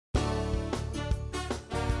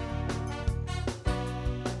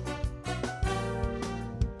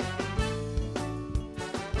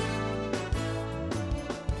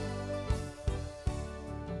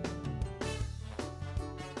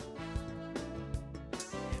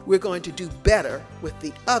we're going to do better with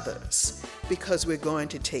the others because we're going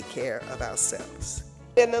to take care of ourselves.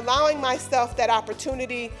 In allowing myself that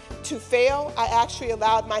opportunity to fail, I actually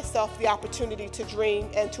allowed myself the opportunity to dream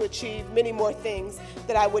and to achieve many more things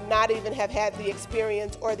that I would not even have had the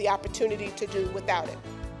experience or the opportunity to do without it.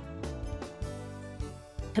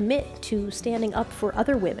 Commit to standing up for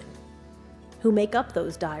other women who make up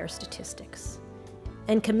those dire statistics,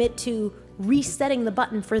 and commit to resetting the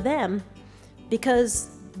button for them,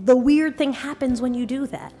 because the weird thing happens when you do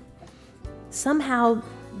that. Somehow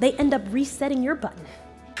they end up resetting your button.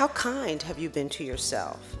 How kind have you been to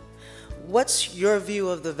yourself? What's your view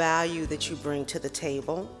of the value that you bring to the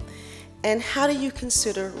table? And how do you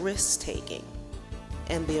consider risk-taking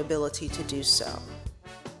and the ability to do so?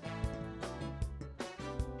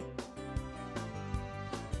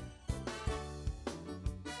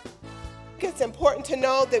 It's important to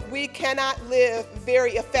know that we cannot live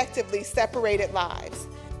very effectively separated lives.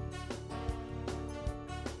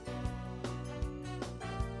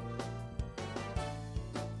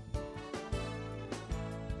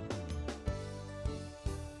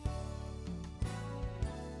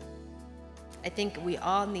 I think we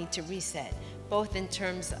all need to reset, both in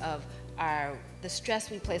terms of the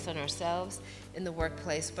stress we place on ourselves in the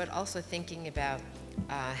workplace, but also thinking about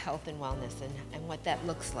health and wellness and what that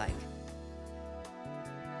looks like.